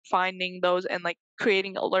finding those and like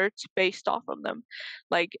creating alerts based off of them.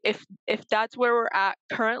 Like if that's where we're at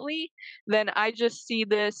currently, then I just see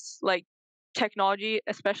this like technology,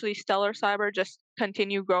 especially stellar cyber, just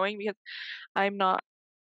continue growing because I'm not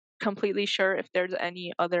completely sure if there's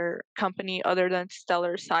any other company other than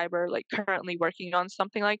Stellar Cyber like currently working on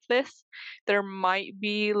something like this. There might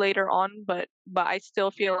be later on, but I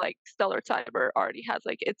still feel like Stellar Cyber already has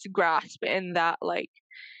like its grasp in that like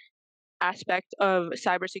aspect of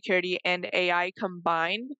cybersecurity and AI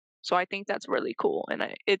combined. So I think that's really cool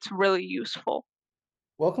and it's really useful.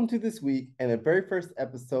 Welcome to this week and the very first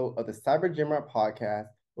episode of the Cyber Gemini podcast,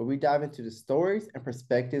 where we dive into the stories and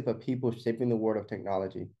perspectives of people shaping the world of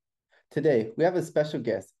technology. Today, we have a special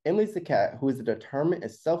guest, Emily Zakkak, who is a determined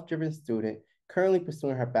and self-driven student currently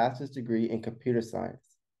pursuing her bachelor's degree in computer science.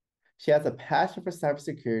 She has a passion for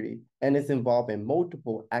cybersecurity and is involved in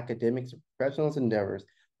multiple academic and professional endeavors,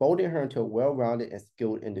 molding her into a well-rounded and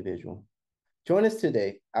skilled individual. Join us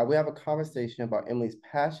today as we have a conversation about Emily's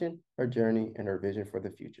passion, her journey, and her vision for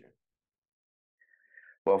the future.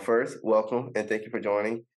 Well, first, welcome and thank you for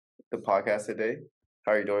joining the podcast today.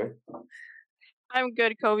 How are you doing? I'm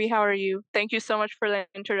good, Kobe. How are you? Thank you so much for the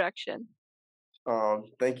introduction.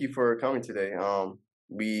 Thank you for coming today. I've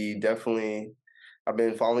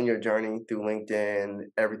been following your journey through LinkedIn,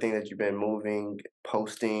 everything that you've been moving,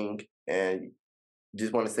 posting, and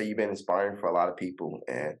just want to say you've been inspiring for a lot of people.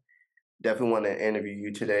 And definitely want to interview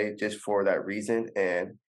you today just for that reason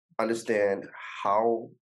and understand how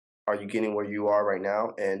are you getting where you are right now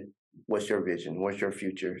and what's your vision, what's your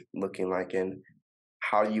future looking like, and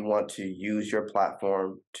how do you want to use your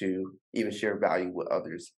platform to even share value with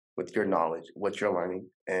others with your knowledge, what you're learning.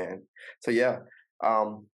 And so, yeah,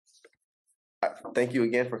 um, thank you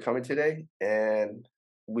again for coming today. And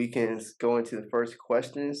we can go into the first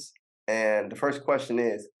questions. And the first question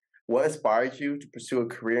is, what inspired you to pursue a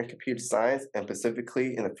career in computer science and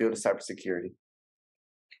specifically in the field of cybersecurity?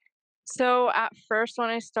 So at first, when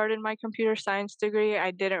I started my computer science degree,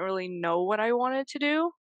 I didn't really know what I wanted to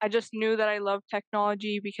do. I just knew that I loved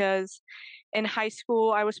technology because in high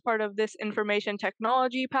school, I was part of this information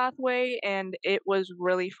technology pathway, and it was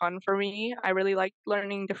really fun for me. I really liked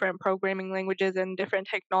learning different programming languages and different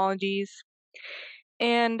technologies.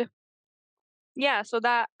 And yeah, so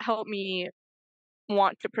that helped me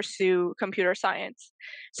want to pursue computer science.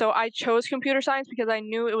 So I chose computer science because I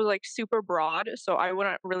knew it was like super broad, so I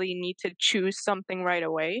wouldn't really need to choose something right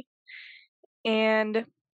away. And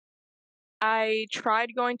I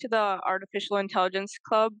tried going to the artificial intelligence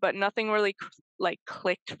club, but nothing really like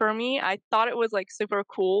clicked for me. I thought it was like super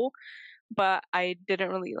cool, but I didn't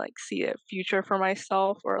really like see a future for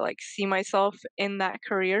myself or like see myself in that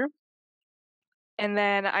career. And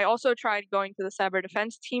then I also tried going to the cyber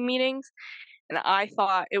defense team meetings, and I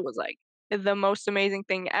thought it was like the most amazing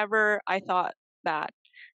thing ever. I thought that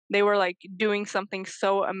they were like doing something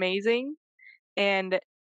so amazing, and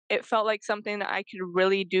it felt like something that I could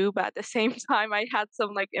really do, but at the same time I had some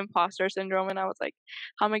like imposter syndrome and I was like,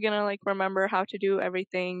 how am I gonna like remember how to do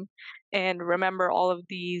everything and remember all of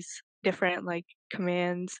these different like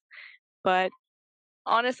commands? But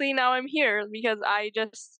honestly now I'm here because I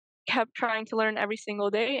just kept trying to learn every single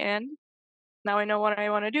day, and now I know what I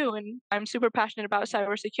want to do, and I'm super passionate about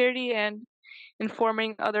cybersecurity and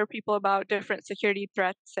informing other people about different security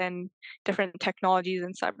threats and different technologies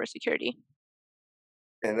in cybersecurity.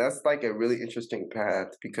 And that's like a really interesting path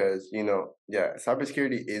because, yeah,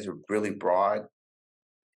 cybersecurity is a really broad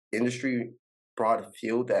industry, broad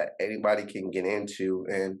field that anybody can get into.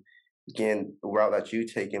 And again, the route that you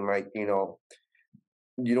taking, like, you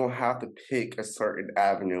don't have to pick a certain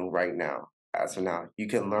avenue right now. As of now, you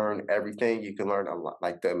can learn everything. You can learn a lot,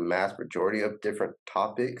 like the mass majority of different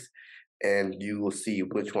topics, and you will see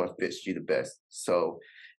which one fits you the best. So,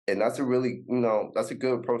 and that's a really, that's a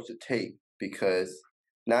good approach to take because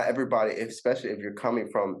not everybody, especially if you're coming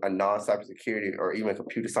from a non-cybersecurity or even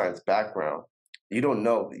computer science background, you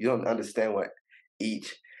don't understand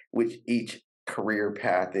each, which career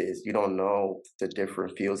path is. You don't know the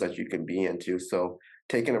different fields that you can be into. So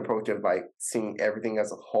take an approach of like seeing everything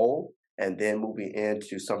as a whole and then moving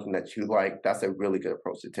into something that you like, that's a really good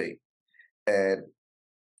approach to take. And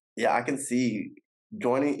yeah, I can see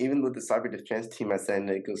joining even with the cyber defense team at San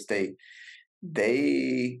Diego State,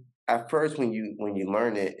 they at first when you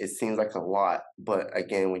learn it, it seems like a lot. But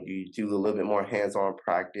again, when you do a little bit more hands-on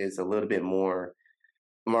practice, a little bit more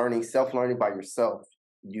learning, self-learning by yourself,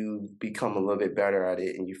 you become a little bit better at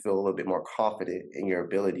it and you feel a little bit more confident in your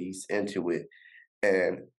abilities into it.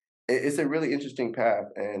 And it's a really interesting path.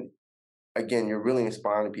 And again, you're really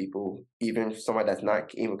inspiring people, even somebody that's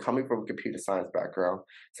not even coming from a computer science background,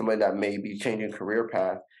 somebody that may be changing career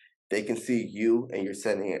path. they can see you and you're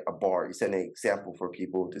setting a bar, you're setting an example for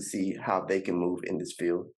people to see how they can move in this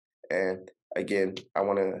field. And again, I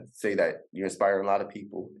want to say that you're inspiring a lot of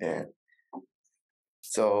people. And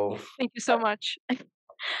so, Thank you so much.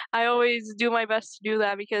 I always do my best to do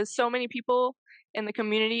that because so many people in the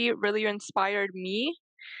community really inspired me.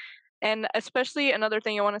 And especially another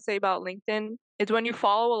thing I want to say about LinkedIn is when you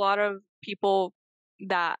follow a lot of people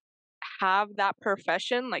that have that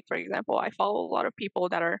profession, like for example, I follow a lot of people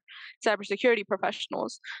that are cybersecurity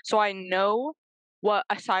professionals. So I know what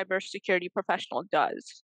a cybersecurity professional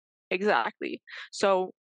does. Exactly.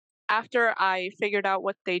 So after I figured out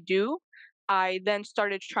what they do, I then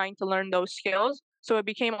started trying to learn those skills. So it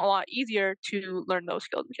became a lot easier to learn those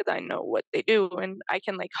skills because I know what they do and I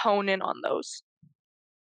can like hone in on those.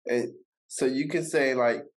 and so you can say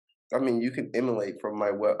like, I mean, you can emulate from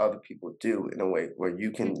like what other people do in a way where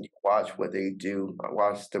you Mhm, can watch what they do,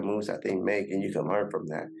 watch the moves that they make, and you can learn from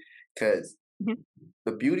that. Because mhm,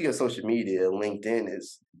 the beauty of social media, LinkedIn,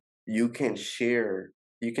 is you can share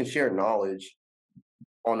you can share knowledge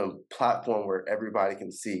on a platform where everybody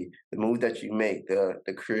can see the move that you make,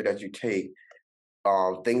 the career that you take,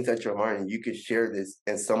 things that you're learning. You could share this,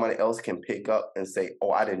 and somebody else can pick up and say,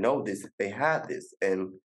 "Oh, I didn't know this. They had this,"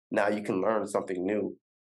 and now you can learn something new.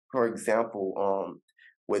 For example,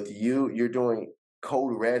 with you, you're doing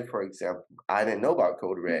Code Red, for example. I didn't know about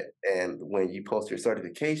Code mhm. Red, and when you post your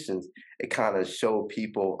certifications, it kind of showed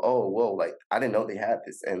people, "Oh, whoa, like I didn't know they had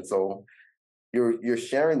this," and so you're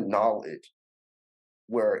sharing knowledge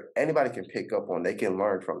where anybody can pick up on, they can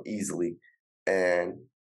learn from easily, and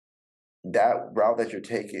that route that you're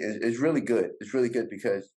taking is really good. It's really good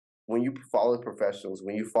because when you follow professionals,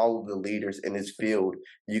 when you follow the leaders in this field,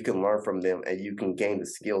 you can learn from them and you can gain the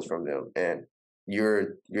skills from them. And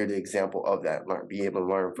you're the example of that. Learn, be able to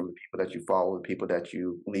learn from the people that you follow, the people that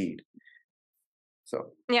you lead.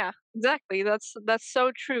 So Yeah, exactly. That's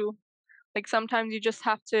so true. Like sometimes you just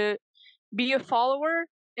have to be a follower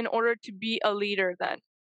in order to be a leader then.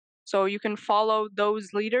 So you can follow those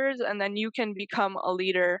leaders and then you can become a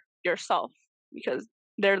leader yourself because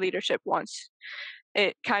their leadership once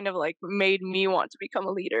it kind of like made me want to become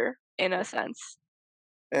a leader in a sense.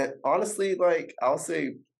 and honestly, like I'll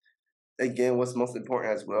say again, what's most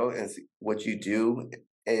important as well is what you do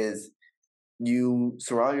is you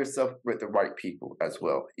surround yourself with the right people as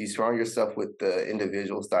well. You surround yourself with the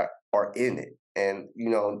individuals that are in it. And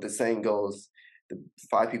the saying goes, the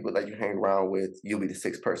five people that you hang around with, you'll be the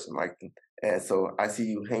sixth person like them. And so I see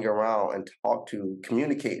you hang around and talk to,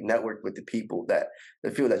 communicate, network with the people that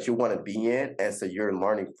the field that you want to be in. And so you're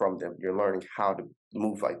learning from them. You're learning how to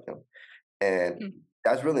move like them. And Mhm,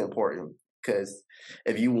 that's really important because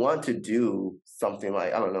if you want to do something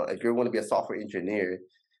like, I don't know, if you want to be a software engineer,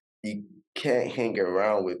 you can't hang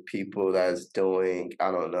around with people that's doing,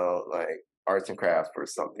 I don't know, like arts and crafts or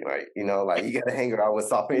something like you gotta hang around with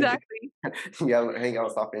software engineers. exactly. You gotta hang out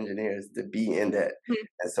with software engineers to be in that. Mhm,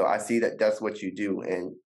 And so I see that that's what you do,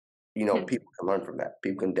 and mhm. people can learn from that.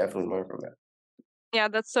 People can definitely learn from that. Yeah,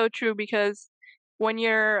 that's so true because when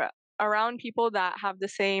you're around people that have the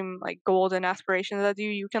same like goals and aspirations as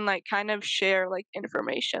you can like kind of share like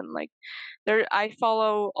information. Like there I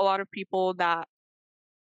follow a lot of people that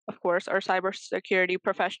of course, are cybersecurity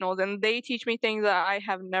professionals, and they teach me things that I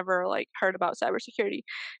have never like heard about cybersecurity.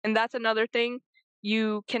 And that's another thing.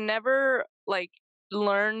 You can never like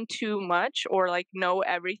learn too much or like know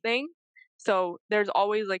everything. So there's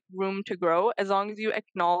always like room to grow as long as you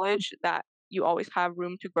acknowledge that you always have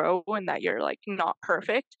room to grow and that you're like not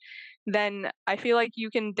perfect. Then I feel like you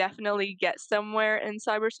can definitely get somewhere in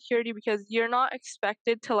cybersecurity because you're not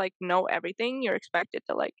expected to like know everything. You're expected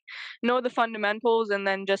to like know the fundamentals and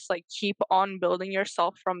then just like keep on building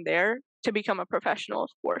yourself from there to become a professional, of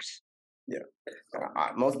course. Yeah,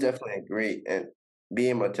 I most definitely agree, and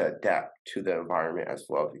being able to adapt to the environment as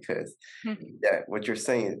well, because Mhm, yeah, what you're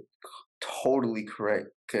saying is totally correct.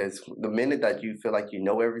 Because the minute that you feel like you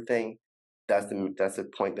know everything, that's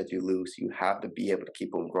the point that you lose. You have to be able to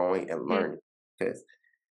keep on growing and mhm, learning because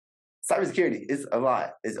cybersecurity is a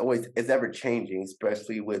lot. It's ever changing,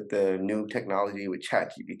 especially with the new technology with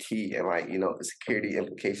ChatGPT and the security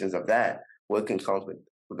implications of that. What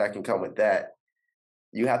that can come with that.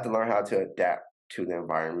 You have to learn how to adapt to the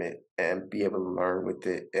environment and be able to learn with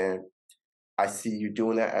it. And I see you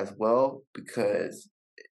doing that as well because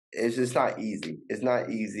it's just not easy. It's not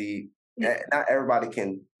easy. mhm, Not everybody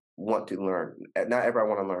can want to learn. Not everybody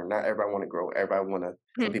want to learn. Not everybody want to grow. Everybody want to.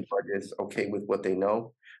 Some mhm, people are just okay with what they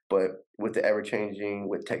know. But with the ever changing,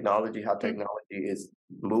 with technology, how mhm, technology is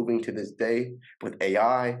moving to this day, with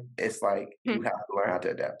AI, it's like you mhm. have to learn how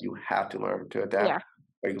to adapt. You have to learn to adapt, Yeah.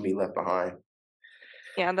 or you can be left behind.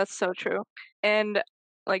 Yeah, that's so true. And,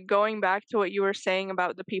 like, going back to what you were saying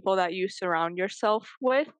about the people that you surround yourself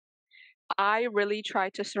with, I really try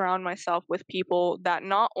to surround myself with people that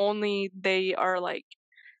not only they are, like,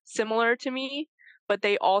 similar to me, but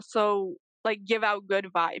they also, like, give out good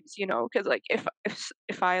vibes, you know? Because like,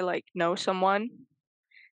 if I, like, know someone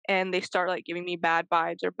and they start like giving me bad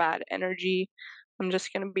vibes or bad energy, I'm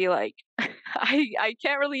just gonna be like, I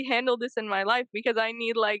can't really handle this in my life because I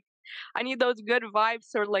need those good vibes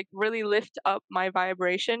to like really lift up my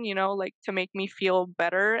vibration, you know, like to make me feel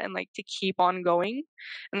better and like to keep on going.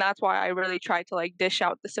 And that's why I really try to like dish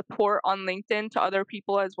out the support on LinkedIn to other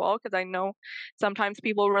people as well, because I know sometimes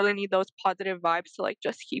people really need those positive vibes to like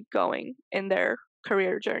just keep going in their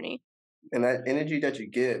career journey. And that energy that you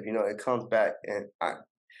give, it comes back. And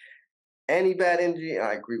any bad energy,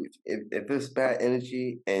 I agree with you. If it's bad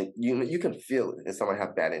energy, and you can feel it, if somebody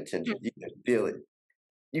have bad intentions, you can feel it.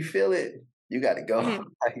 You feel it, you got to go. Mhm.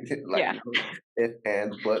 Like Yeah. no if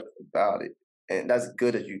and but about it. And that's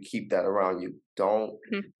good that you keep that around you. Don't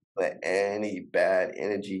Mhm. let any bad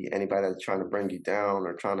energy, anybody that's trying to bring you down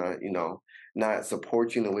or trying to, not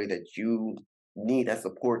support you in the way that you need that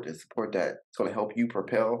support, the support that's going to help you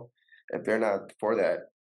propel. If they're not for that,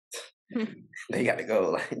 they got to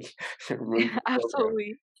go. Like, remove the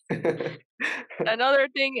Absolutely. program. Another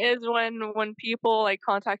thing is when people, like,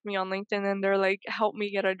 contact me on LinkedIn and they're like, "Help me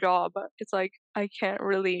get a job." It's like, I can't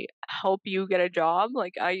really help you get a job,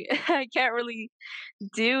 like, I I can't really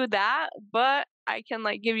do that, but I can,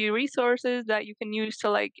 like, give you resources that you can use to,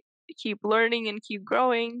 like, keep learning and keep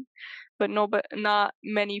growing, but not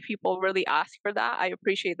many people really ask for that. I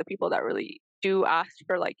appreciate the people that really do ask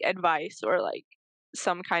for, like, advice or, like,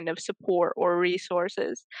 some kind of support or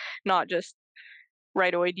resources, not just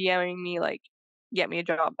right away DMing me like, "Get me a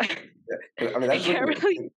job." 'Cause, I mean, I can't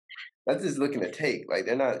really. that's just looking to take. Like,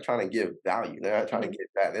 they're not trying to give value. They're not trying to Mhm.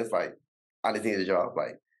 get back. It's like, I just need a job.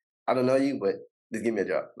 Like, I don't know you, but just give me a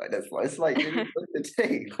job. Like, that's it's like they're just looking to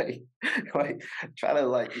take. Like try to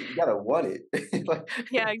like you gotta want it. Like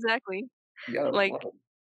Yeah, exactly. you gotta Like, want it.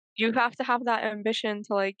 you have to have that ambition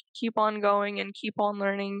to, like, keep on going and keep on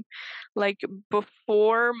learning. Like,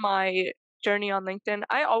 before my journey on LinkedIn,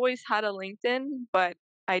 I always had a LinkedIn, but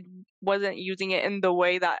I wasn't using it in the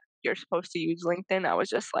way that you're supposed to use LinkedIn. I was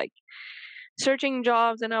just, like, searching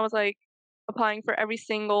jobs and I was, like, applying for every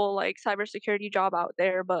single, like, cybersecurity job out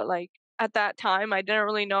there, but, like, at that time, I didn't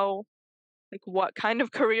really know, like, what kind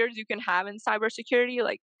of careers you can have in cybersecurity.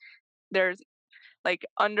 Like, there's like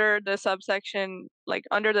under the section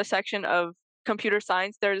of computer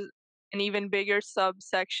science, there's an even bigger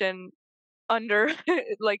subsection under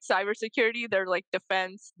like cybersecurity. There's like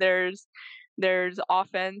defense, there's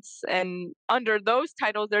offense, and under those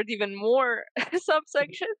titles there's even more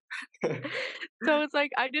subsections. So it's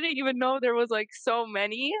like I didn't even know there was like so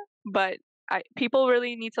many, but people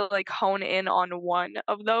really need to like hone in on one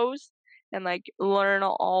of those and like learn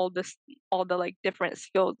all the like different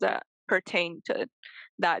skills that pertain to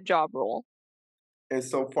that job role. And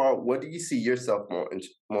so far, what do you see yourself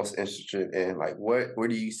most interested in? Like, where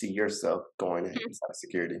do you see yourself going in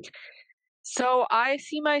cybersecurity? So I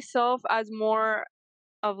see myself as more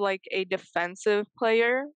of like a defensive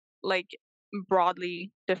player, like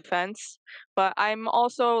broadly defense, but I'm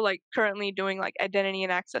also like currently doing like identity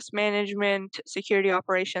and access management, security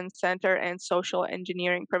operations center, and social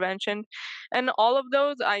engineering prevention. And all of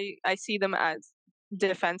those I see them as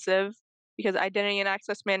defensive because identity and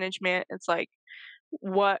access management, it's like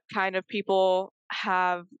what kind of people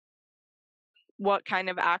have what kind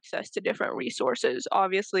of access to different resources.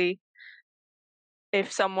 Obviously,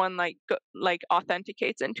 if someone like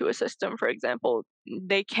authenticates into a system, for example,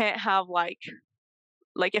 they can't have like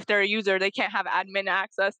if they're a user, they can't have admin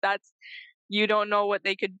access. That's you don't know what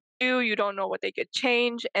they could do, you don't know what they could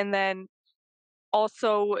change, and then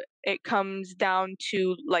also it comes down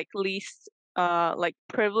to like least like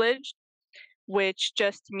privileged, which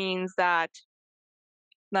just means that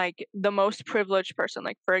like the most privileged person,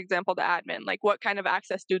 like for example the admin, like what kind of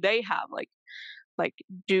access do they have? Like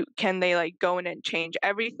do can they like go in and change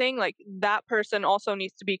everything? Like that person also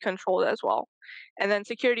needs to be controlled as well. And then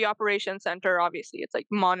security operations center, obviously it's like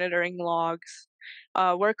monitoring logs.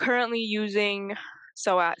 We're currently using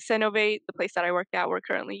so at Cenovate, the place that I work at, we're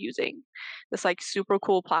currently using this like super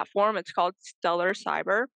cool platform. It's called Stellar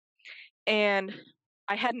Cyber, and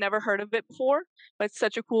I had never heard of it before, but it's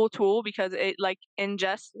such a cool tool because it like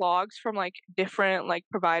ingests logs from like different like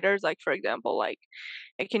providers. Like for example, like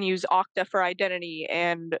it can use Okta for identity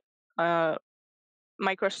and uh,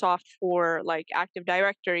 Microsoft for like Active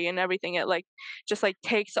Directory and everything. It like just like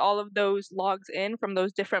takes all of those logs in from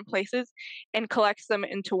those different places and collects them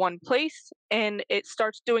into one place, and it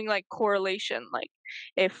starts doing like correlation. Like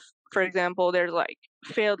if, for example, there's like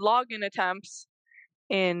failed login attempts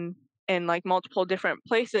in like multiple different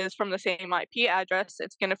places from the same IP address,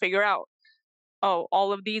 it's gonna figure out, oh,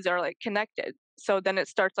 all of these are like connected. So then it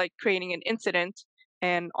starts like creating an incident.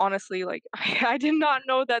 And honestly, like I did not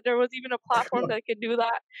know that there was even a platform that could do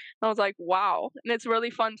that. I was like, wow. And it's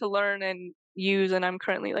really fun to learn and use. And I'm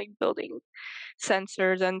currently like building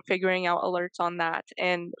sensors and figuring out alerts on that.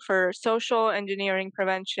 And for social engineering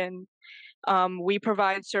prevention, we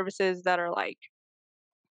provide services that are like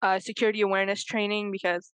security awareness training,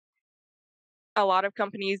 because a lot of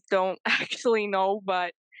companies don't actually know.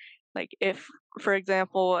 But like if, for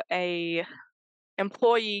example, a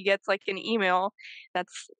employee gets like an email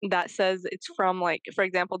that says it's from, like, for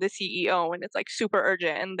example, the CEO, and it's like super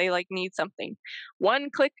urgent and they like need something, one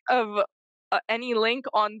click of any link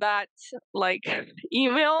on that like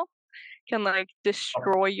email can like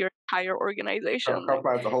destroy your entire organization. Like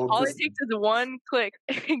Compromise the whole all it system. takes is one click.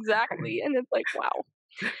 Exactly. And it's like, wow,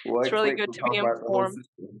 it's One really click good will to be compromise the whole informed.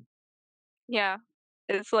 system. Yeah,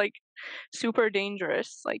 it's like super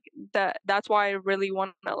dangerous. Like that's why I really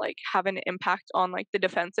want to like have an impact on like the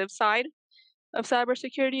defensive side of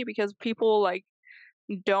cybersecurity, because people like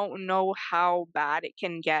don't know how bad it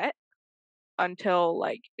can get until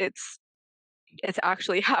like it's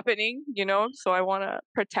actually happening, you know? So I want to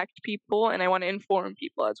protect people and I want to inform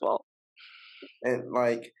people as well. And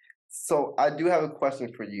like, so I do have a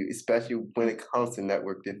question for you, especially when Mhm, it comes to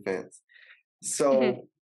network defense. mhm, So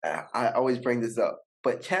I always bring this up,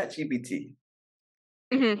 but ChatGPT,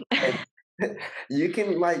 mhm, and you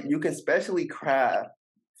can specially craft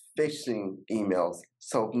phishing emails.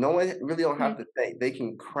 So no one really don't mhm, have to think. They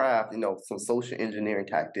can craft, some social engineering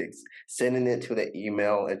tactics, sending it to the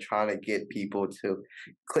email and trying to get people to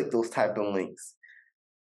click those type of links.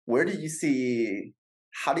 Where do you see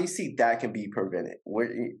how do you see that can be prevented?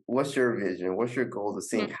 What's your vision? What's your goals of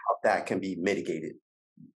seeing mhm. how that can be mitigated?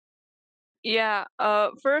 Yeah,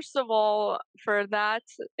 first of all, for that,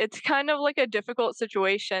 it's kind of like a difficult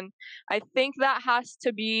situation. I think that has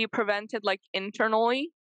to be prevented like internally,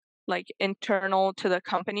 like internal to the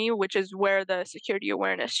company, which is where the security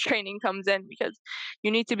awareness training comes in, because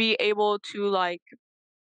you need to be able to like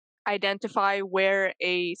identify where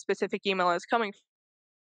a specific email is coming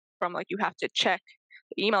from. Like you have to check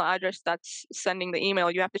the email address that's sending the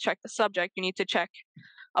email, you have to check the subject, you need to check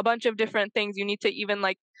a bunch of different things. You need to even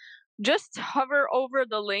like just hover over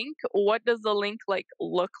the link. What does the link like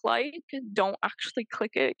look like? Don't actually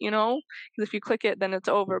click it, you know? Because if you click it, then it's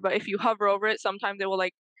over. But if you hover over it, sometimes it will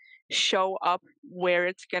like show up where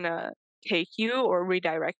it's gonna take you or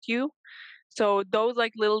redirect you. So those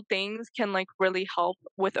like little things can like really help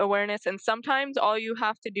with awareness. And sometimes all you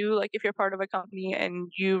have to do, like if you're part of a company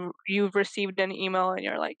and you've received an email and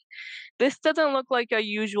you're like, this doesn't look like a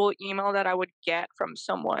usual email that I would get from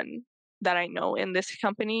someone that I know in this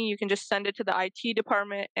company, you can just send it to the IT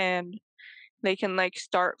department and they can like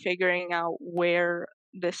start figuring out where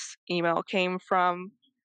this email came from.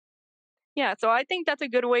 Yeah, so I think that's a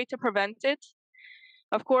good way to prevent it.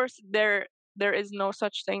 Of course, there is no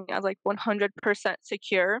such thing as like 100%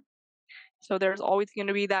 secure. So there's always going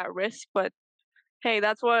to be that risk, but hey,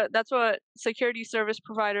 that's what security service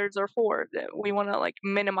providers are for. That we want to like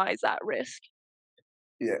minimize that risk.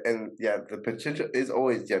 Yeah, and yeah, the potential is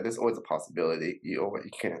always there's always a possibility. You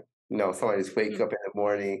can't, somebody just wake Mhm, up in the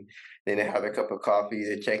morning, then they have a cup of coffee,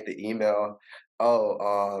 they check the email.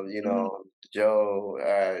 Oh, mhm, Joe,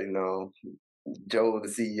 Joe, the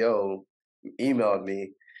CEO, emailed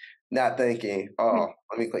me, not thinking, mhm, oh,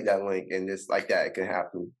 let me click that link, and just like that, it can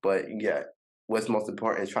happen. But yeah, what's most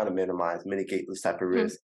important is trying to mitigate this type of mhm,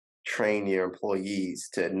 risk, train your employees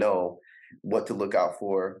to know what to look out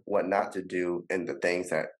for, what not to do, and the things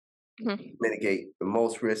that mhm. mitigate the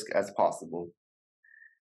most risk as possible.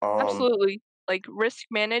 Um, Absolutely. Like risk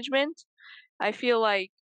management, I feel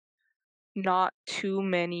like not too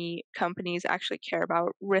many companies actually care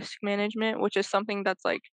about risk management, which is something that's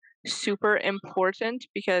like super important,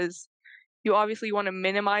 because you obviously want to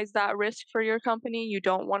minimize that risk for your company. You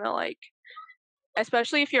don't want to like,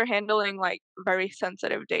 especially if you're handling like very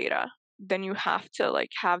sensitive data, then you have to like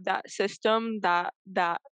have that system, that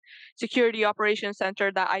security operations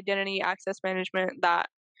center, that identity access management, that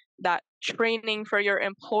training for your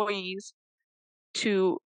employees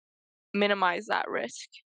to minimize that risk,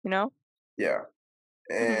 you know? yeah,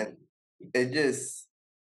 Mhm, and it just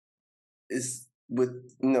is. with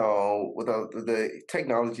with the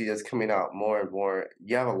technology that's coming out more and more,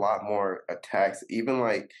 you have a lot more attacks. Even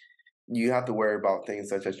like you have to worry about things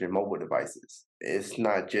such as your mobile devices. It's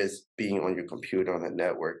not just being on your computer on the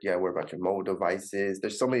network. You have to worry about your mobile devices.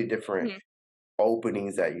 There's so many different Mhm,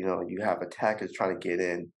 openings that you have attackers trying to get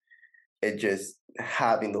in. It just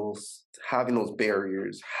having those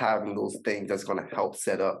barriers, having those things that's going to help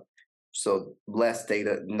set up so less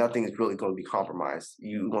data, nothing is really going to be compromised.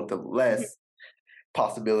 You want the mhm, less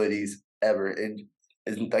possibilities ever. It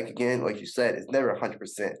is like again, like you said, it's never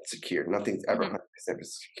 100% secure. Nothing's ever mhm. 100%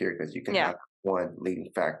 secure because you can Yeah. have one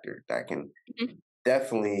leading factor that can Mhm.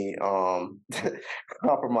 definitely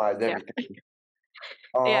compromise Yeah. everything.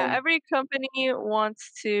 Yeah, Um, every company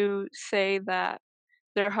wants to say that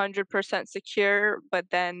they're 100% secure, but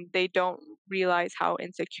then they don't realize how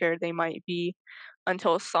insecure they might be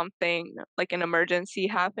until something like an emergency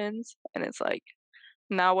happens, and it's like,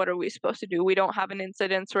 now what are we supposed to do? We don't have an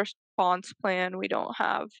incident response plan. We don't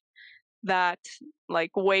have that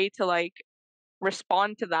like way to like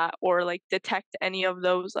respond to that or like detect any of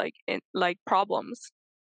those like problems.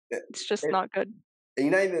 it, It's just it, not good. and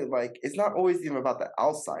you're not even like it's not always even about the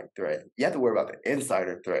outside threat. You have to worry about the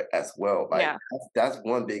insider threat as well. Like Yeah. that's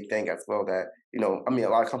one big thing as well that I mean, a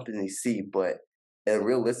lot of companies see, but in a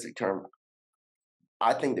realistic term,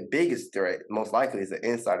 I think the biggest threat, most likely, is an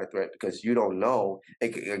insider threat because you don't know.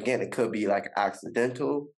 Again, it could be like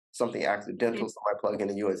accidental, something Mhm, accidental. Somebody plug in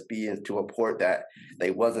a USB into a port that they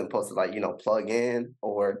wasn't supposed to, like plug in,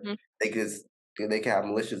 or mhm, they could they can have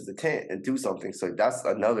malicious intent and do something. So that's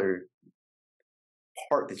another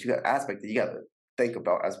part that you got aspect that you got to think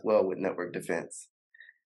about as well with network defense.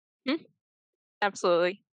 mhm.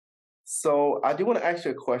 Absolutely. So I do want to ask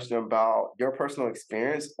you a question about your personal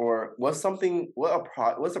experience, or what's a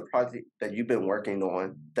project that you've been working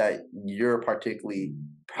on that you're particularly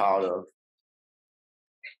proud of?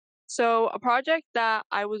 So, a project that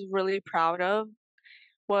I was really proud of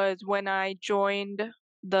was when I joined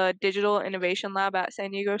the Digital Innovation Lab at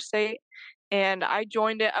San Diego State, and I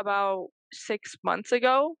joined it about 6 months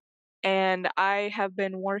ago, and I have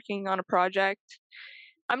been working on a project.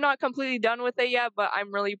 I'm not completely done with it yet, but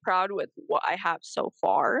I'm really proud with what I have so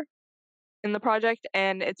far in the project,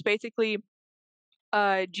 and it's basically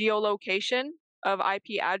geolocation of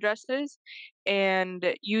IP addresses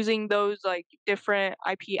and using those like different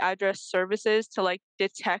IP address services to like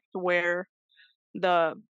detect where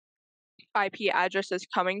the IP address is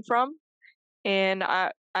coming from. And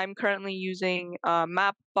I'm currently using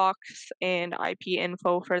Mapbox and IP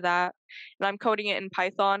info for that, and I'm coding it in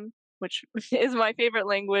Python, which is my favorite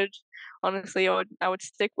language. Honestly, I would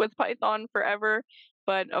stick with Python forever.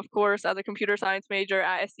 But of course, as a computer science major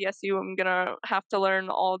at SDSU, I'm gonna have to learn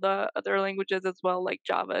all the other languages as well, like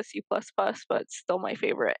Java, C++, but it's still my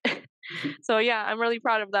favorite. So yeah, I'm really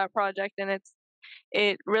proud of that project, and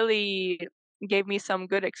it really gave me some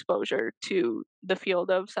good exposure to the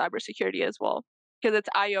field of cybersecurity as well, because it's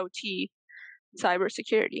IoT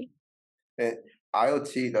cybersecurity. And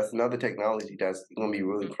IoT, that's another technology that's going to be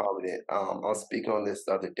really Mhm, prominent. I was speaking on this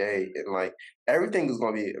the other day, and like everything is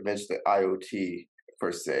going to be eventually IoT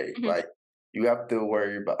per se. mhm, Like you have to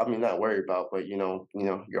worry about, I mean, not worry about, but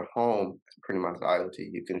your home is pretty much IoT.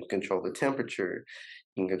 You can control the temperature,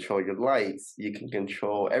 you can control your lights, you can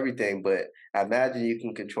control everything. But I imagine you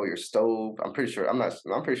can control your stove. I'm pretty sure.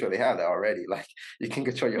 I'm pretty sure they have that already. Like you can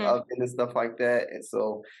control your mhm, oven and stuff like that. And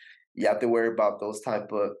so you have to worry about those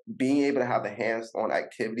type of being able to have the hands-on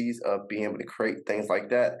activities of being able to create things like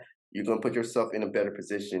that. You're going to put yourself in a better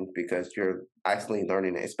position because you're actually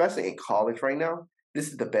learning it, especially in college right now. This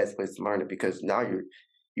is the best place to learn it because now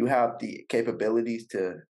you have the capabilities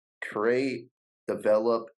to create,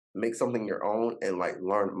 develop, make something your own, and like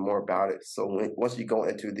learn more about it. So once you go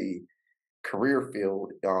into the career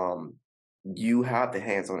field, you have the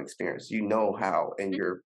hands-on experience. You know how, and mhm.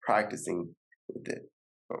 you're practicing with it.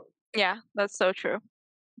 So, Yeah, that's so true.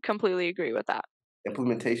 Completely agree with that.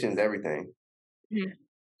 implementation is everything. Mhm.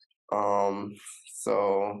 Um,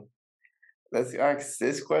 so let's ask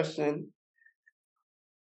this question.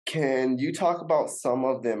 Can you talk about some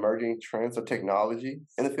of the emerging trends of technology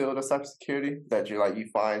in the field of cybersecurity that you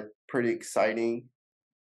find pretty exciting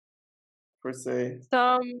per se?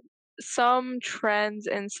 Some trends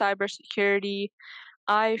in cybersecurity,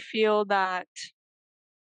 I feel that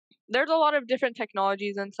there's a lot of different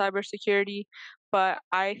technologies in cybersecurity, but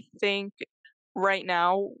I think right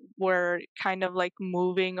now we're kind of like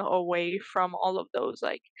moving away from all of those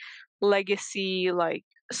like legacy like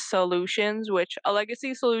solutions, which a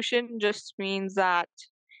legacy solution just means that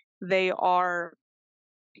they are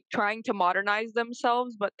trying to modernize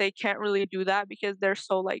themselves, but they can't really do that because they're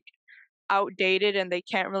so like outdated and they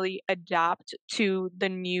can't really adapt to the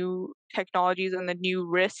new technologies and the new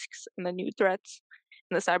risks and the new threats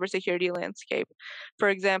in the cybersecurity landscape. For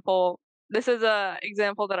example, this is a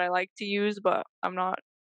example that I like to use, but I'm not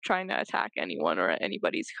trying to attack anyone or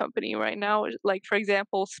anybody's company right now. Like for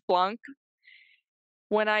example, Splunk.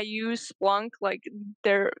 When I use Splunk, like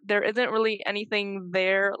there isn't really anything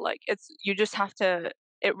there. Like it's you just have to.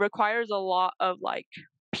 It requires a lot of like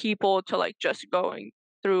people to like just going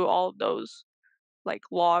through all of those like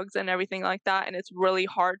logs and everything like that, and it's really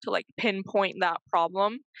hard to like pinpoint that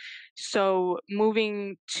problem. So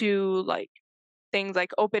moving to like things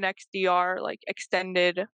like OpenXDR, like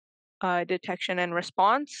extended detection and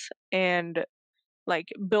response, and like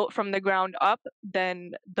built from the ground up,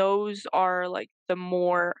 then those are like the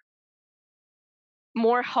more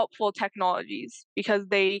helpful technologies because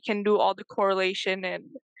they can do all the correlation and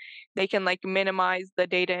they can like minimize the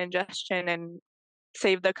data ingestion and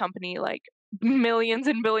save the company like millions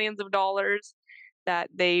and billions of dollars that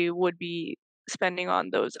they would be spending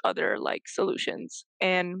on those other like solutions.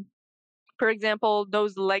 And for example,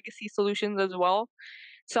 those legacy solutions as well.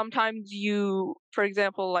 Sometimes you, for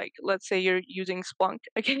example, like let's say you're using Splunk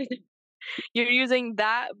again, you're using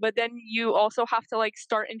that, but then you also have to like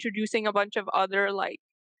start introducing a bunch of other like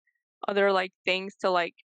things to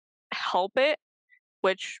like help it,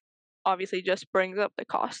 which obviously just brings up the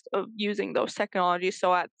cost of using those technologies.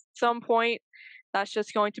 So at some point, that's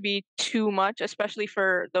just going to be too much, especially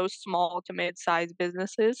for those small to mid-sized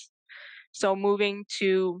businesses. So moving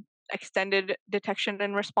to extended detection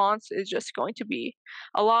and response is just going to be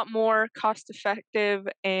a lot more cost effective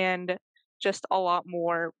and just a lot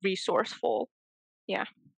more resourceful. Yeah.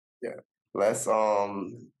 Yeah. Let's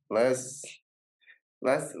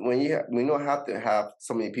let's we don't have to have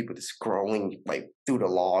so many people just scrolling like through the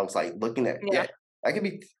logs, like looking at Yeah. yeah, that could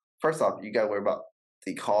be first off, you gotta worry about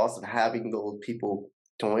the cost of having those people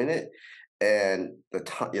doing it and the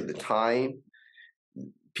time.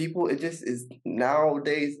 People it just is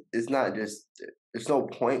nowadays it's not just there's no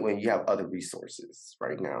point when you have other resources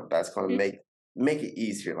right now that's gonna Mhm. make it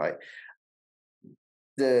easier. Like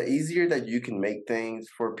the easier that you can make things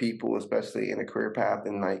for people, especially in a career path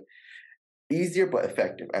and like easier but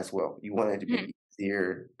effective as well. You want it to Mhm. be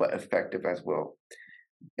easier but effective as well.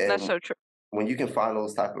 That's And so true. when you can find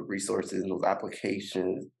those type of resources and those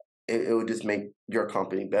applications, it will just make your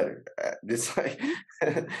company better. Just like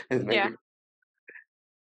just make Yeah. it.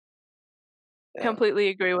 Yeah, Completely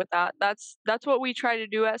agree with that. That's what we try to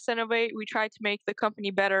do at Sinovate. We try to make the company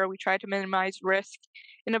better. We try to minimize risk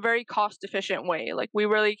in a very cost efficient way. Like we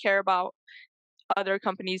really care about other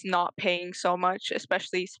companies not paying so much,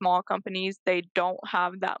 especially small companies. They don't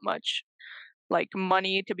have that much like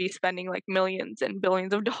money to be spending like millions and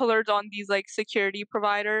billions of dollars on these like security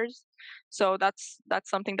providers. So that's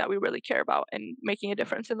something that we really care about and making a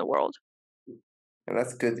difference in the world. and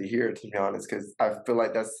that's good to hear, to be honest, because I feel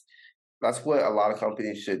like that's what a lot of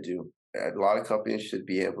companies should do. A lot of companies should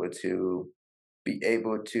be able to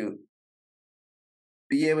able to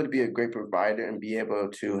be a great provider and be able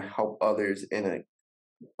to help others in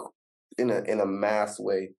a mass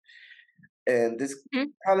way. And this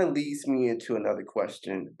Mhm. kind of leads me into another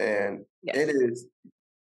question, and it Yes. is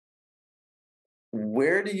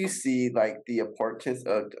where do you see like the importance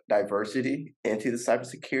of diversity into the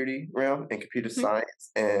cybersecurity realm and computer Mhm.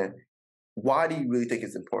 science, and why do you really think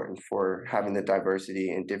it's important for having the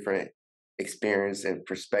diversity and different experience and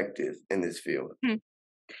perspective in this field? Mhm.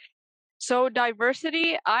 So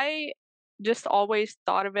diversity, I just always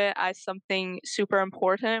thought of it as something super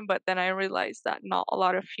important, but then I realized that not a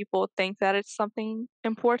lot of people think that it's something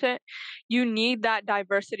important. You need that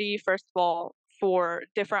diversity, first of all, for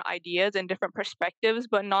different ideas and different perspectives,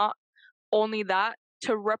 but not only that,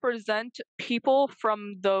 to represent people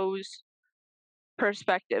from those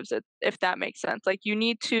perspectives, if that makes sense. Like you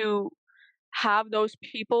need to have those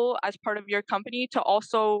people as part of your company to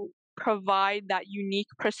also provide that unique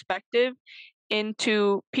perspective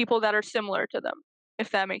into people that are similar to them,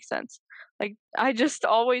 if that makes sense. Like I just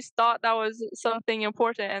always thought that was something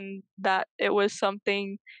important and that it was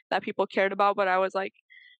something that people cared about, but I was like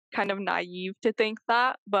kind of naive to think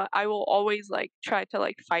that, but I will always like try to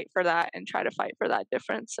like fight for that and try to fight for that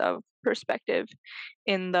difference of perspective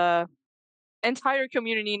in the entire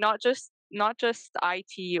community, not just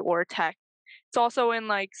IT or tech. It's also in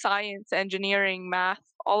like science, engineering, math,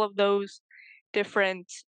 all of those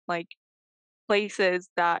different like places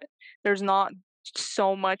that there's not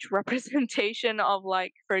so much representation of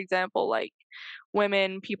like for example like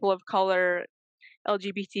women, people of color,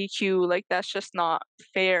 LGBTQ, like that's just not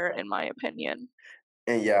fair in my opinion.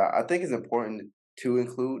 And yeah, I think it's important to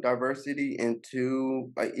include diversity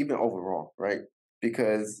into like even overall, right?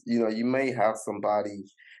 Because you may have somebody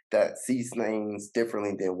that sees things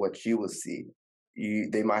differently than what you will see.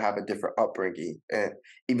 They might have a different upbringing, and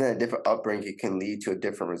even a different upbringing can lead to a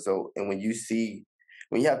different result. And when you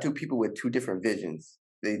have two people with two different visions,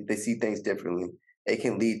 they see things differently. It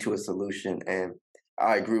can lead to a solution. And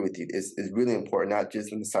I agree with you. It's really important, not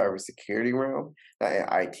just in the cybersecurity realm, not in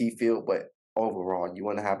IT field, but overall. You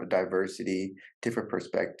want to have a diversity, different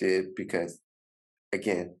perspective, because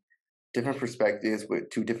again, different perspectives with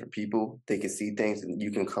two different people, they can see things and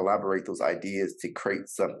you can collaborate those ideas to create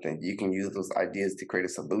something. You can use those ideas to create a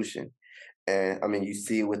solution. And I mean, you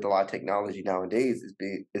see with a lot of technology nowadays,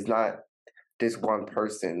 it's not this one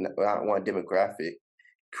person, not one demographic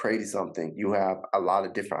creating something. You have a lot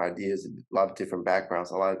of different ideas, a lot of different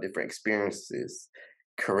backgrounds, a lot of different experiences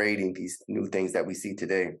creating these new things that we see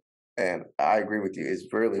today. And I agree with you. It's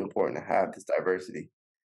really important to have this diversity.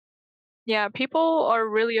 Yeah, people are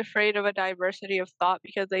really afraid of a diversity of thought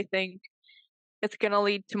because they think it's gonna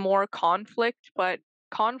lead to more conflict, but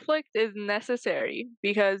conflict is necessary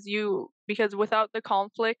because without the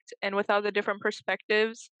conflict and without the different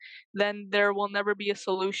perspectives, then there will never be a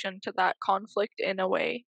solution to that conflict in a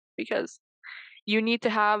way, because you need to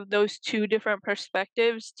have those 2 different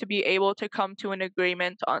perspectives to be able to come to an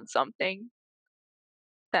agreement on something.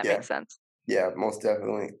 That Yeah. makes sense. Yeah, most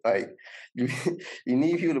definitely. Like you, you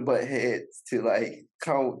need people to butt heads to like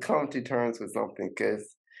come to terms with something.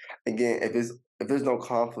 Because again, if there's no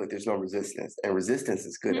conflict, there's no resistance, and resistance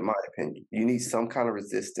is good Mhm. in my opinion. You need some kind of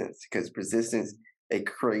resistance because resistance it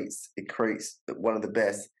creates one of the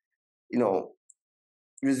best. You know,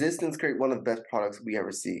 resistance create one of the best products we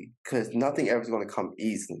ever see because nothing ever is going to come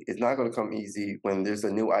easily. It's not going to come easy when there's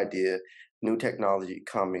a new idea, new technology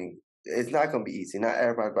coming. It's not going to be easy. Not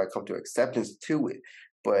everybody going to come to acceptance to it.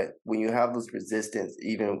 But when you have those resistance,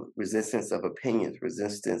 even resistance of opinions,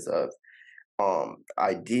 resistance of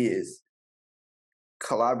ideas,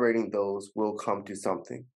 collaborating those will come to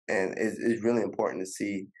something. And it's really important to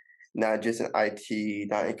see not just in IT,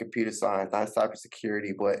 not in computer science, not in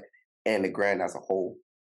cybersecurity, but in the grand as a whole.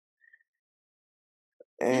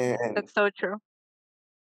 Mhm. And That's so true.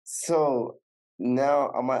 so now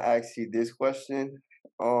I'm gonna ask you this question.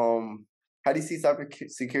 How do you see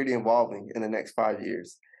cybersecurity evolving in the next 5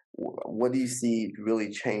 years? What do you see really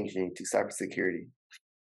changing to cybersecurity?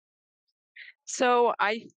 So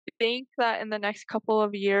I think that in the next couple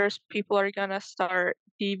of years, people are gonna start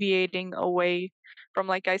deviating away from,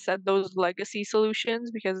 like I said, those legacy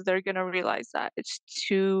solutions because they're gonna realize that it's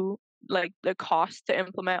too like the cost to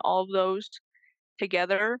implement all of those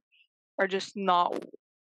together are just not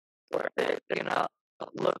worth it.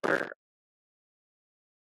 Look for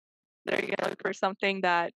they're gonna look for something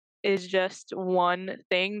that is just one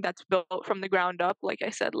thing that's built from the ground up, like I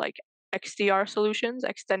said, like XDR solutions,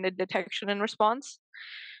 extended detection and response.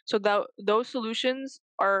 So those solutions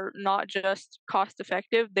are not just cost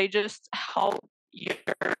effective, they just help your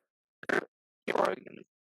organization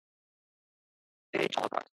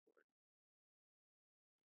across,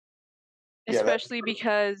 Yeah, that's especially true.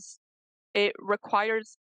 because it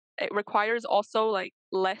requires also like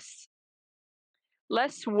less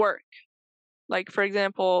work. Like for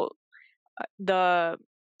example, the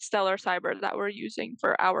Stellar Cyber that we're using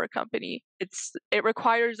for our company. It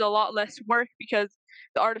requires a lot less work because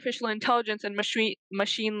the artificial intelligence and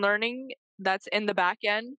machine learning that's in the back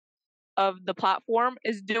end of the platform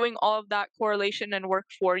is doing all of that correlation and work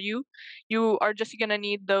for you. You are just gonna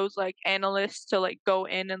need those like analysts to like go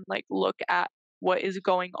in and like look at what is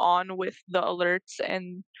going on with the alerts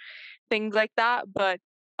and things like that. But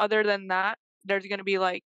other than that, there's gonna be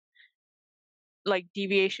like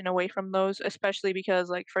deviation away from those, especially because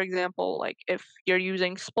like for example, like if you're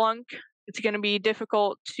using Splunk, it's gonna be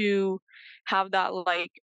difficult to have that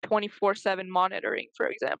like 24/7 monitoring, for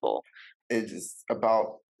example. It's just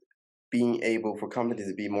about being able for companies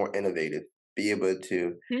to be more innovative, be able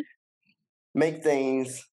to Mhm, make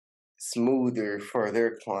things smoother for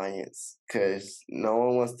their clients because no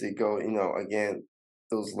one wants to go, again,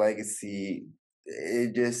 those legacy,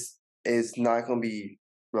 it just is not going to be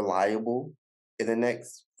reliable in the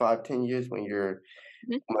next 5, 10 years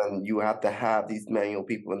mhm, when you have to have these manual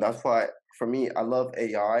people. And that's why for me, I love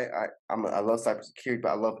AI. I love cybersecurity, but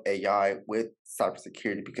I love AI with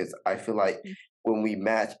cybersecurity because I feel like mhm. when we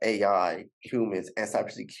match AI, humans, and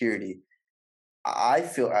cybersecurity, I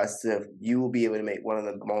feel as if you will be able to make one of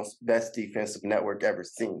the most best defensive network ever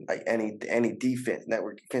seen. Like any defense,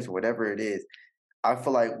 network defense, or whatever it is. I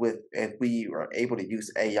feel like with if we are able to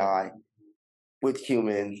use AI with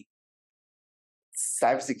humans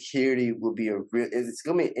cybersecurity will be a real it's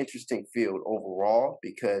going to be an interesting field overall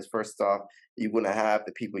because first off you're going to have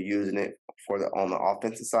the people using it for the on the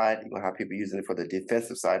offensive side, you're going to have people using it for the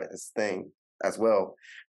defensive side of this thing as well.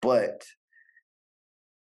 But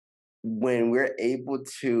when we're able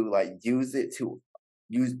to like use it to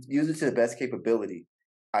the best capability,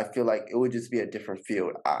 I feel like it would just be a different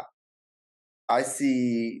field. I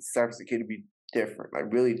see cybersecurity be different, like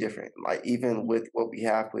really different. Like even with what we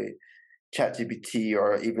have with ChatGPT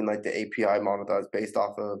or even like the API model that's based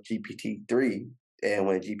off of GPT-3 and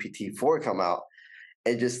when GPT-4 come out,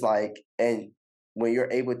 it just like and when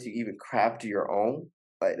you're able to even craft your own,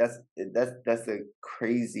 like that's the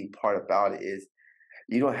crazy part about it is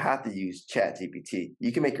you don't have to use ChatGPT.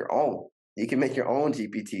 You can make your own. You can make your own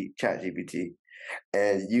GPT, ChatGPT,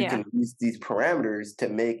 and you Yeah. can use these parameters to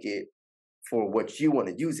make it for what you want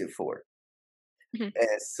to use it for. Mhm.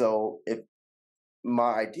 And so if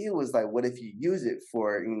my idea was like, what if you use it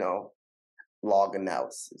for, log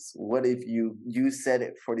analysis? What if you set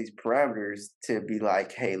it for these parameters to be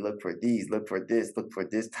like, hey, look for these, look for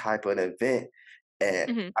this type of event. And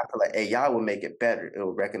Mhm. I feel like AI will make it better. It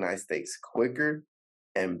will recognize things quicker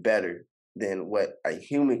and better than what a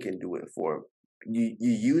human can do it for. You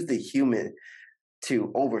use the human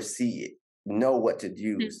to oversee it, know what to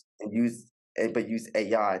Mhm. use, and but use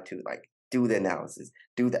AI to like do the analysis,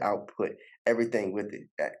 do the output, everything with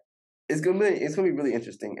it. It's gonna be really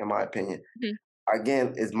interesting in my opinion. Mhm.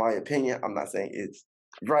 Again, it's my opinion. I'm not saying it's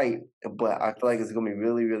right, but I feel like it's gonna be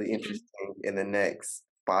really, really Mhm. interesting in the next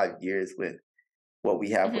 5 years with what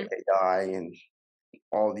we have with Mhm. AI and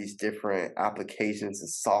all these different applications and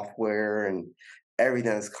software and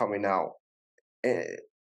everything that's coming out. And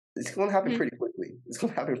it's going to happen Mhm. pretty quickly. It's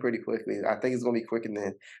going to happen pretty quickly. I think it's going to be quicker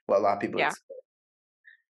than what a lot of people Yeah. expect.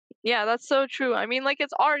 Yeah, that's so true. I mean, like,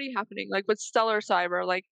 it's already happening, like, with Stellar Cyber,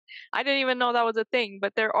 like, I didn't even know that was a thing,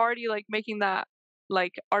 but they're already, like, making that,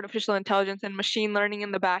 like, artificial intelligence and machine learning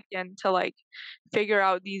in the back end to, like, figure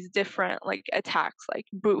out these different, like, attacks, like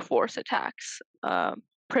brute force attacks,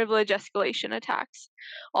 privilege escalation attacks.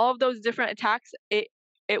 All of those different attacks, it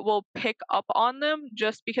will pick up on them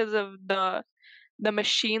just because of the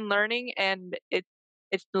machine learning, and it,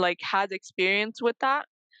 like, has experience with that.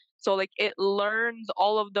 So, like, it learns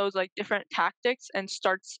all of those, like, different tactics and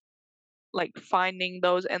starts, like, finding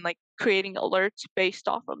those and, like, creating alerts based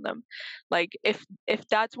off of them. Like, if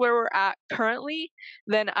that's where we're at currently,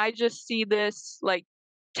 then I just see this, like,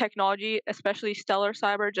 technology, especially Stellar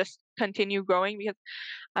Cyber, just continue growing because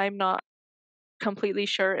I'm not completely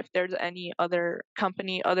sure if there's any other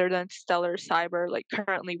company other than Stellar Cyber, like,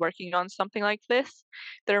 currently working on something like this.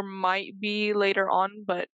 There might be later on,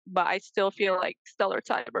 but I still feel like Stellar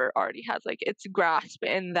Cyber already has, like, its grasp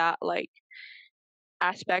in that, like,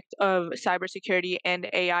 aspect of cybersecurity and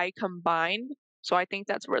AI combined. So I think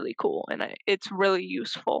that's really cool, and it's really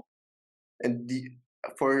useful. And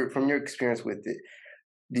for from your experience with it,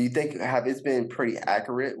 do you think have it's been pretty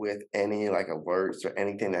accurate with any like alerts or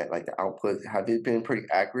anything that like the output? Have it been pretty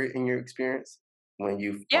accurate in your experience when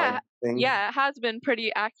you Yeah, find things? yeah, it has been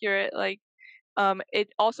pretty accurate, like, it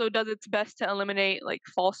also does its best to eliminate, like,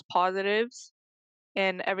 false positives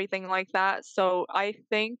and everything like that. So I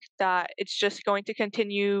think that it's just going to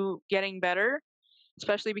continue getting better,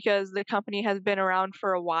 especially because the company has been around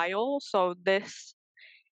for a while. So this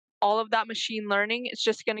all of that machine learning is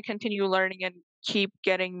just going to continue learning and keep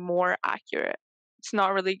getting more accurate. It's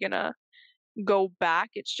not really going to go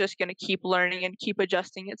back. It's just going to keep learning and keep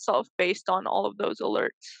adjusting itself based on all of those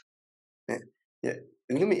alerts. Yeah, yeah.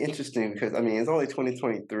 It's gonna be interesting because I mean it's only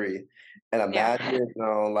 2023, and Yeah. imagine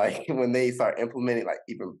like when they start implementing like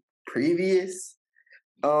even previous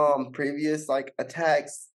previous like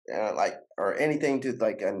attacks like or anything to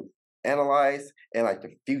like analyze and like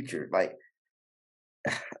the future like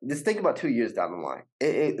just think about 2 years down the line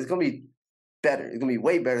it's gonna be better, it's gonna be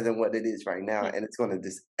way better than what it is right now, Mhm. and it's gonna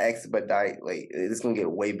just expedite like it's gonna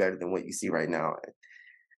get way better than what you see right now.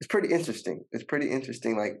 It's pretty interesting, it's pretty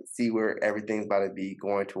interesting like see where everything's about to be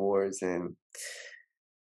going towards, and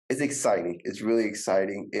it's exciting, it's really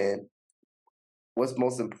exciting, and what's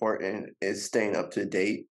most important is staying up to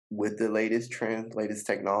date with the latest trends, latest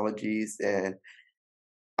technologies. And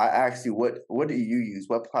I asked you, what do you use?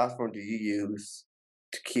 What platform do you use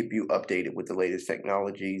to keep you updated with the latest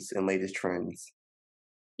technologies and latest trends?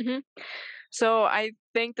 Mhm. So I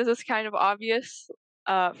think this is kind of obvious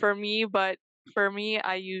for me, but for me,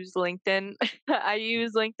 I use LinkedIn. I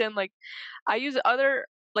use LinkedIn like I use other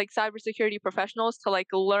like cybersecurity professionals to like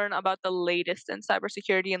learn about the latest in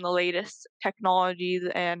cybersecurity and the latest technologies.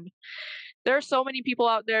 And there are so many people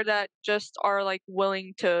out there that just are like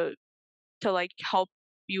willing to like help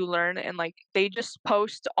you learn, and like they just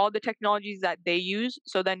post all the technologies that they use,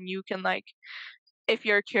 so then you can like, if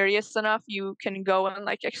you're curious enough, you can go and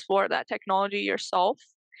like explore that technology yourself.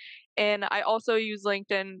 And I also use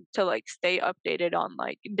LinkedIn to like stay updated on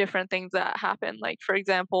like different things that happen. Like for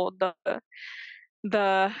example, the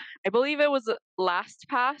I believe it was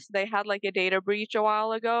LastPass, they had like a data breach a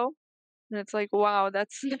while ago, and it's like, wow,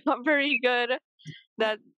 that's not very good.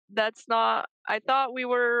 That that's not, I thought we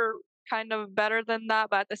were kind of better than that,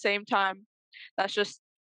 but at the same time, that's just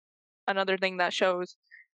another thing that shows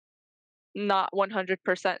not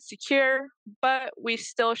 100% secure, but we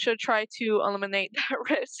still should try to eliminate that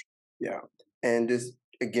risk. Yeah. And just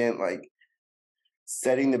again, like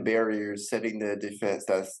setting the barriers, setting the defense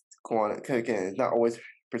that's going, because again, it's not always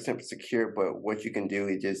percent secure, but what you can do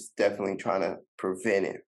is just definitely trying to prevent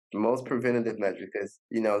it. The most preventative measure, because,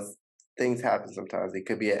 things happen sometimes. It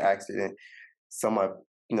could be an accident. Someone,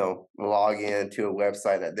 log into a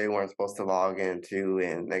website that they weren't supposed to log into,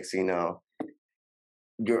 and next thing you know,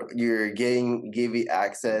 you're getting give you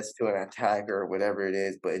access to an attacker or whatever it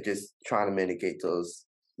is, but just trying to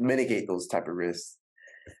mitigate those type of risks.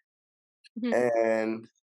 Mhm. And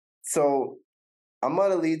so I'm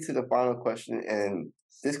gonna lead to the final question, and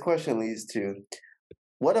this question leads to: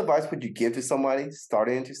 what advice would you give to somebody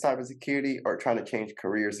starting into cybersecurity or trying to change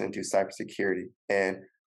careers into cybersecurity? And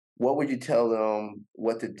what would you tell them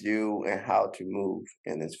what to do and how to move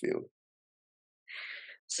in this field?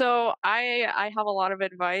 So I have a lot of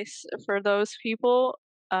advice for those people.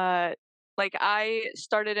 Uh, like I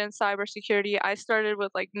started in cybersecurity. I started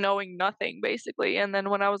with like knowing nothing basically, and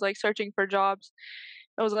then when I was like searching for jobs,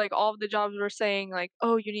 it was like all of the jobs were saying like,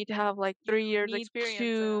 oh, you need to have like three You years need experience to.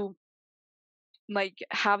 to like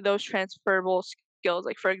have those transferable skills.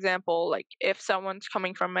 Like for example, like if someone's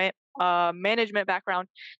coming from a management background,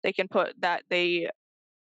 they can put that they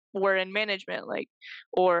were in management, like,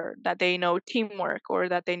 or that they know teamwork or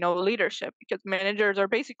that they know leadership, because managers are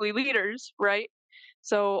basically leaders, right?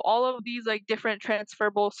 So all of these like different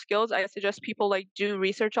transferable skills, I suggest people like do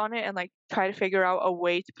research on it and like try to figure out a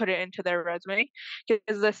way to put it into their resume.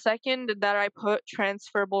 Because the second that I put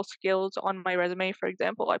transferable skills on my resume, for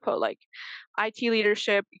example, I put like IT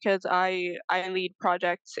leadership because I lead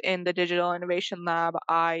projects in the digital innovation lab.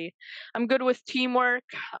 I'm good with teamwork.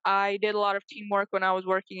 I did a lot of teamwork when I was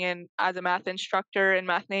working in as a math instructor in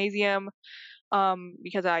Mathnasium,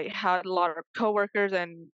 because I had a lot of coworkers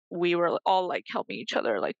and we were all like helping each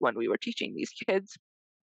other like when we were teaching these kids.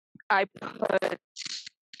 I put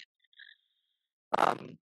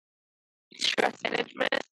um, stress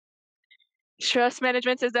management. Stress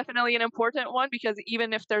management is definitely an important one because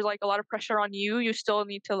even if there's like a lot of pressure on you, you still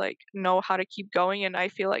need to like know how to keep going. And I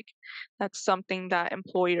feel like that's something that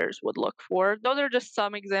employers would look for. Those are just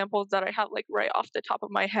some examples that I have like right off the top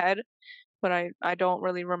of my head, but I don't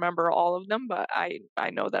really remember all of them, but I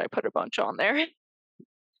know that I put a bunch on there.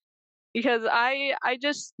 Because I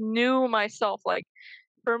just knew myself, like,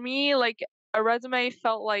 for me, like, a resume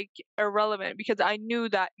felt, like, irrelevant because I knew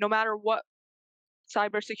that no matter what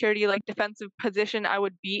cybersecurity, like, defensive position I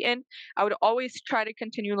would be in, I would always try to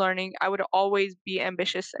continue learning, I would always be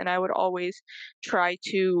ambitious, and I would always try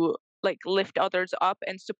to, like, lift others up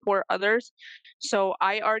and support others. So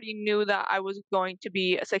I already knew that I was going to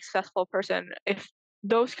be a successful person if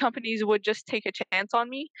those companies would just take a chance on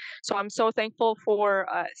me. So I'm so thankful for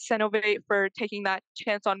Cenovate for taking that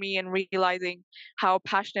chance on me and realizing how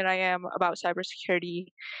passionate I am about cybersecurity.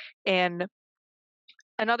 And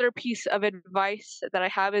another piece of advice that I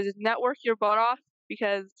have is network your butt off,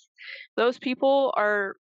 because those people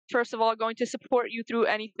are, first of all, going to support you through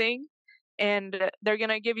anything, and they're going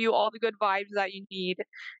to give you all the good vibes that you need.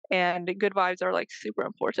 And good vibes are like super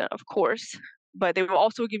important, of course, but they will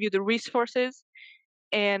also give you the resources.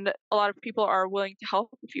 And a lot of people are willing to help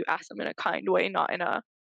if you ask them in a kind way, not in a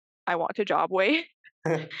I want a job way,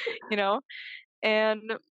 you know? And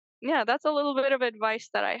yeah, that's a little bit of advice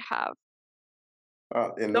that I have.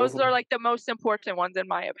 And Those are like the most important ones in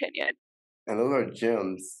my opinion. those are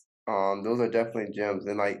gems. Those are definitely gems,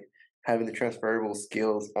 and like having the transferable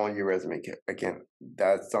skills on your resume. Again,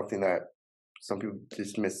 that's something that some people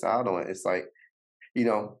just miss out on. It's like,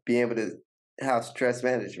 being able to have stress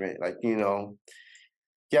management. Like,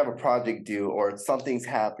 you have a project due or something's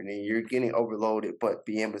happening, you're getting overloaded, but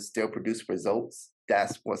being able to still produce results.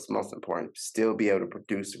 That's what's most important. Still be able to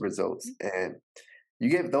produce results, and you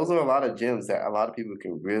get those are a lot of gems that a lot of people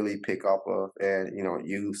can really pick up of and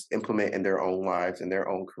use, implement in their own lives and their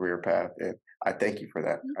own career path. And I thank you for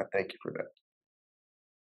that. Mhm. I thank you for that.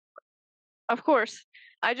 Of course.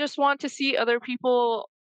 I just want to see other people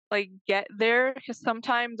like get there, because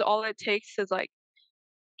sometimes all it takes is like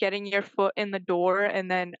getting your foot in the door,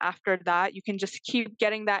 and then after that, you can just keep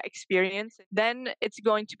getting that experience. Then it's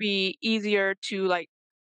going to be easier to, like,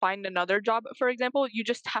 find another job, for example. You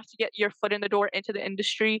just have to get your foot in the door into the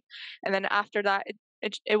industry, and then after that,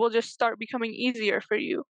 it will just start becoming easier for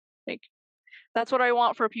you. Like, that's what I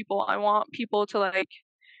want for people. I want people to, like,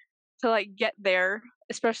 get there,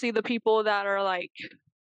 especially the people that are, like,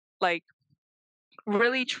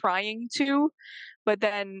 really trying to, but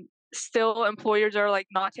then still employers are, like,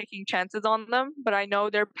 not taking chances on them, but I know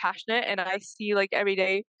they're passionate, and I see, like, every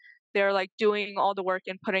day they're, like, doing all the work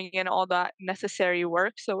and putting in all that necessary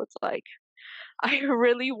work, so it's like, I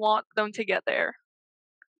really want them to get there.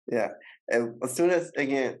 Yeah, and as soon as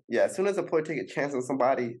again, yeah, as soon as a employer take a chance on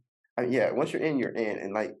somebody, yeah, once you're in,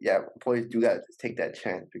 and like, yeah, employees do that, just take that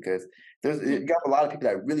chance because Mhm, you got a lot of people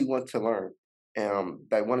that really want to learn,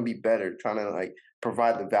 that want to be better, trying to like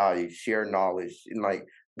provide the value, share knowledge, and like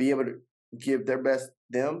be able to give their best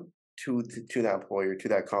them to that employer, to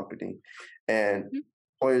that company, and mhm,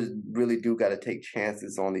 employers really do got to take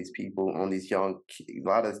chances on these people, on these a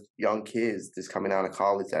lot of young kids just coming out of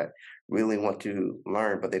college that really want to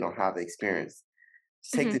learn, but they don't have the experience.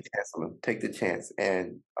 Just take mhm, the chance on them. Take the chance,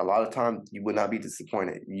 and a lot of times you would not be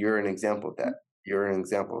disappointed. You're an example of mhm. that. You're an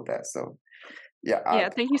example of that. So yeah, Yeah,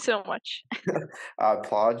 thank you so much. I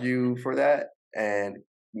applaud you for that, and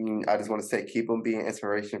I just want to say, keep on being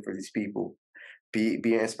inspiration for these people. Be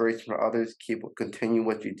an inspiration for others. Continue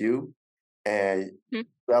what you do, and Mhm.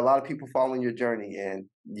 a lot of people following your journey, and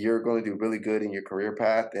you're going to do really good in your career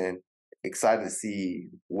path. And excited to see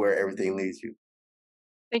where everything leads you.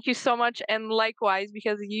 Thank you so much, and likewise,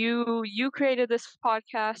 because you created this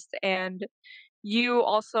podcast, and you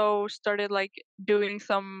also started, like, doing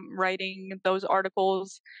some writing those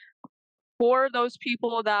articles for those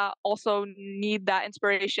people that also need that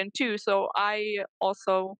inspiration too. So I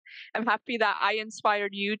also am happy that I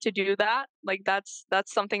inspired you to do that. Like, that's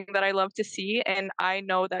something that I love to see, and I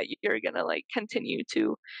know that you're gonna, like, continue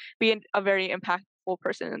to be a very impactful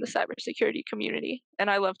person in the cybersecurity community, and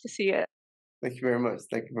I love to see it. Thank you very much.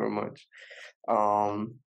 Thank you very much.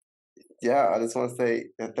 Um, yeah, I just want to say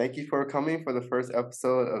thank you for coming for the first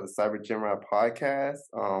episode of the Cyber Gemini podcast.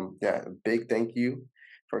 Yeah, a big thank you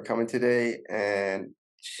for coming today and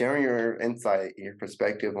sharing your insight, your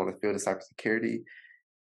perspective on the field of cybersecurity,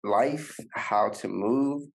 life, how to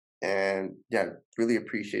move, and yeah, really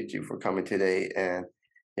appreciate you for coming today. And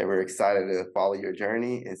yeah, we're excited to follow your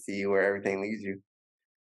journey and see where everything leads you.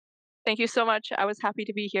 Thank you so much. I was happy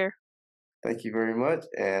to be here. Thank you very much.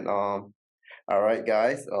 And all right,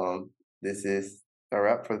 guys. This is a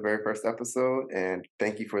wrap for the very first episode, and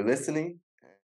thank you for listening.